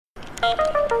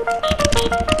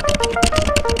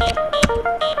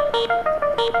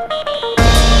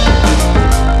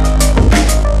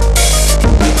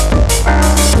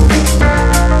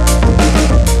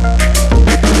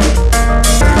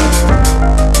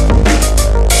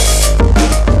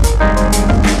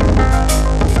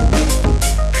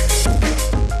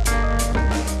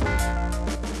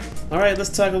Alright, let's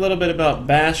talk a little bit about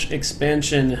bash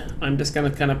expansion. I'm just going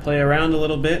to kind of play around a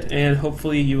little bit and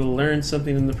hopefully you will learn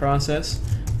something in the process.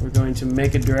 We're going to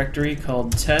make a directory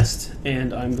called test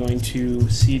and I'm going to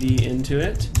cd into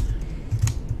it.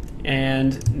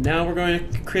 And now we're going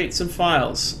to create some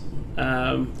files.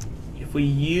 If we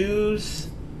use,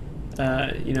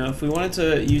 if we wanted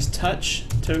to use touch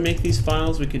to make these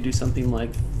files, we could do something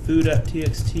like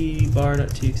foo.txt,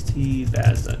 bar.txt,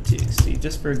 baz.txt,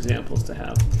 just for examples to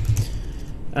have.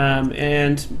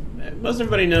 And most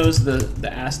everybody knows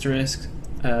the asterisk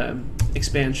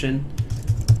expansion.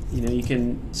 You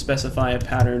can specify a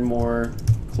pattern more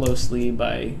closely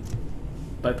by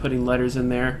putting letters in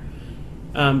there.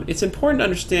 It's important to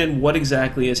understand what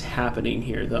exactly is happening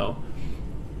here, though.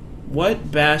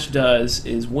 What bash does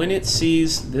is when it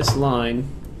sees this line,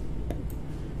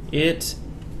 it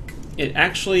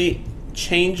actually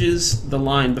changes the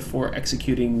line before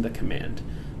executing the command.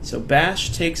 So bash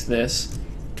takes this,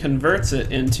 converts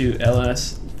it into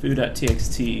ls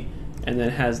foo.txt, and then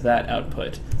has that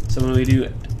output. So when we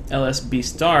do ls b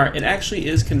star, it actually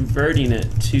is converting it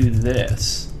to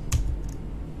this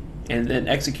and then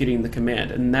executing the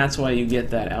command, and that's why you get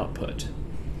that output.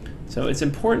 So it's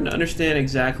important to understand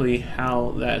exactly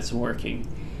how that's working.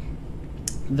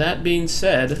 That being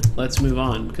said, let's move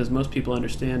on because most people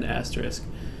understand asterisk.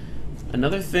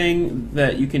 Another thing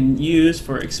that you can use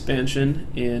for expansion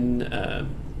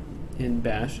in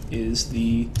bash is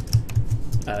the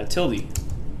tilde.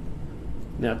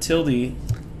 Now tilde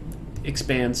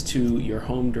expands to your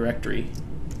home directory.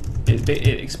 It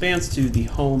expands to the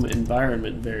home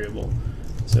environment variable.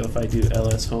 So if I do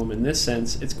ls home in this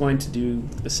sense, it's going to do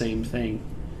the same thing.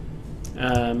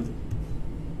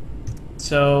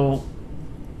 So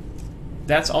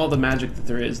that's all the magic that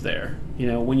there is there.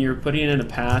 When you're putting in a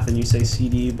path and you say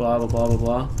cd blah blah blah blah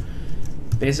blah,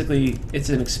 basically it's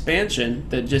an expansion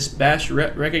that just bash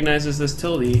recognizes this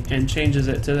tilde and changes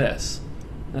it to this.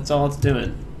 That's all it's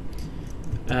doing.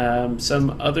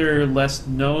 Some other less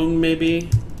known maybe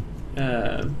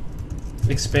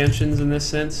expansions in this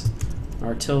sense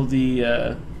are tilde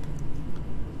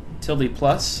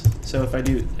plus. So if I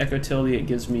do echo tilde, it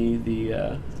gives me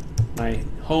the my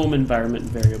home environment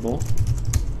variable.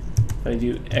 If I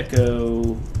do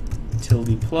echo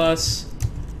tilde plus,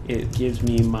 it gives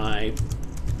me my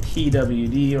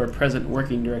PWD or present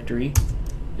working directory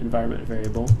environment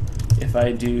variable. If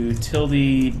I do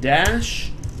tilde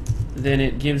dash, then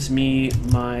it gives me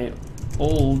my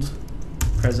old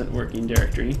present working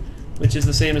directory, which is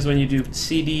the same as when you do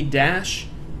cd dash.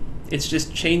 It's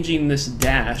just changing this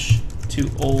dash to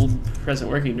old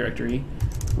present working directory,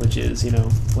 which is,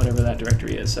 whatever that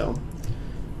directory is. So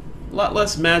a lot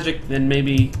less magic than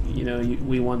maybe,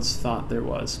 we once thought there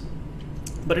was.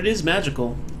 But it is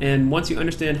magical, and once you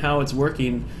understand how it's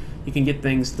working, you can get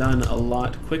things done a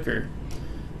lot quicker.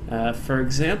 For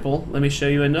example, let me show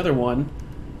you another one.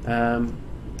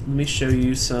 Let me show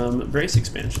you some brace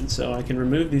expansion. So I can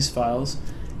remove these files,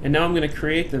 and now I'm going to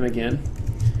create them again,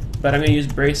 but I'm going to use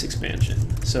brace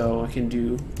expansion. So I can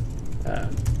do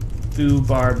foo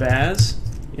bar baz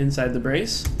inside the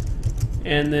brace,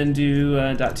 and then do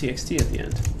 .txt at the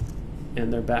end,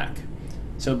 and they're back.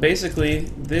 So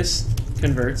basically, this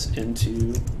converts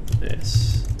into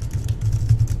this,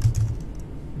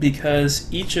 because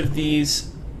each of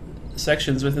these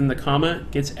sections within the comma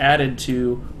gets added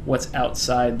to what's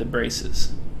outside the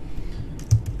braces.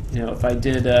 If I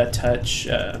did touch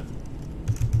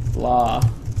blah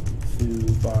foo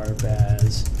bar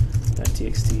baz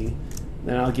 .txt,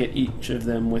 then I'll get each of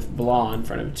them with blah in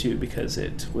front of it too, because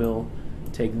it will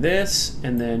take this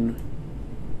and then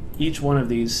each one of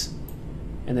these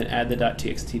and then add the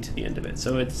 .txt to the end of it.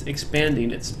 So it's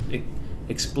expanding, it's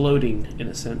exploding in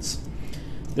a sense.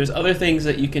 There's other things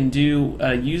that you can do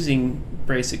using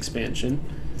brace expansion.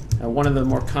 One of the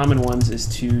more common ones is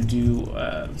to do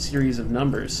a series of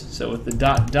numbers. So with the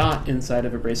dot inside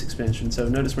of a brace expansion, so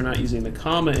notice we're not using the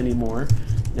comma anymore.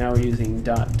 Now we're using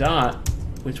dot,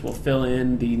 which will fill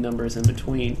in the numbers in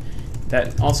between.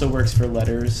 That also works for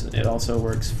letters. It also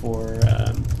works for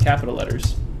capital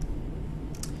letters.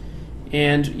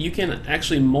 And you can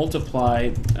actually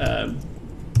multiply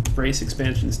brace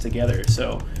expansions together.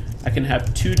 So I can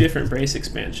have two different brace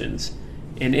expansions,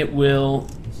 and it will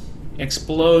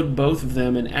explode both of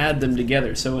them and add them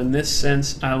together. So in this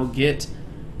sense, I will get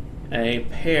a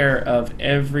pair of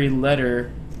every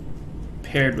letter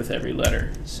paired with every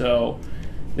letter. So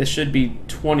this should be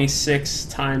 26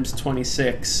 times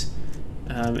 26.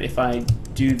 If I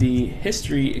do the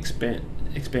history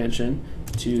expansion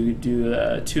to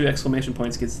do 2 exclamation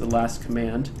points gets the last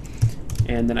command,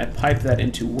 and then I pipe that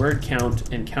into word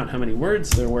count and count how many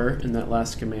words there were in that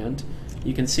last command,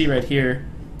 you can see right here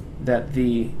that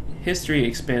the history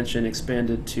expansion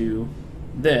expanded to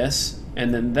this,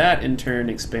 and then that in turn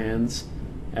expands,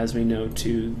 as we know,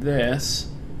 to this,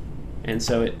 and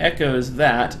so it echoes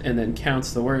that and then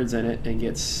counts the words in it and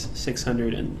gets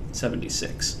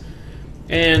 676.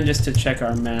 And just to check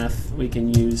our math, we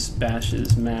can use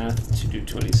Bash's math to do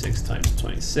 26 times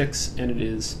 26, and it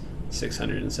is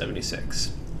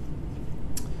 676.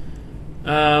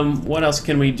 What else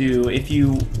can we do? If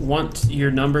you want your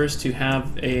numbers to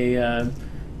have a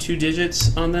 2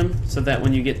 digits on them so that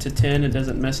when you get to 10 it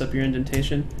doesn't mess up your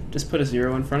indentation, just put a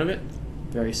 0 in front of it.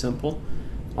 Very simple.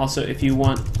 Also, if you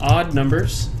want odd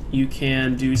numbers, you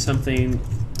can do something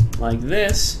like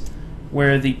this,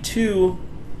 where the 2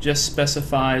 just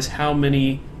specifies how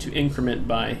many to increment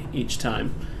by each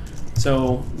time.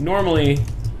 So normally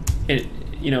it,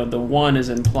 the 1 is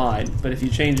implied, but if you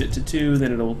change it to 2,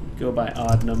 then it'll go by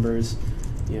odd numbers.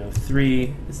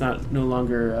 3, it's no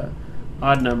longer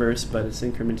odd numbers, but it's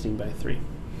incrementing by 3.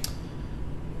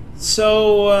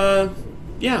 So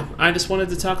yeah, I just wanted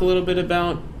to talk a little bit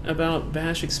about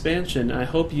Bash expansion. I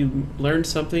hope you learned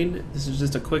something. This is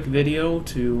just a quick video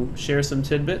to share some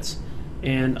tidbits,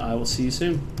 and I will see you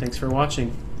soon. Thanks for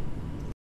watching.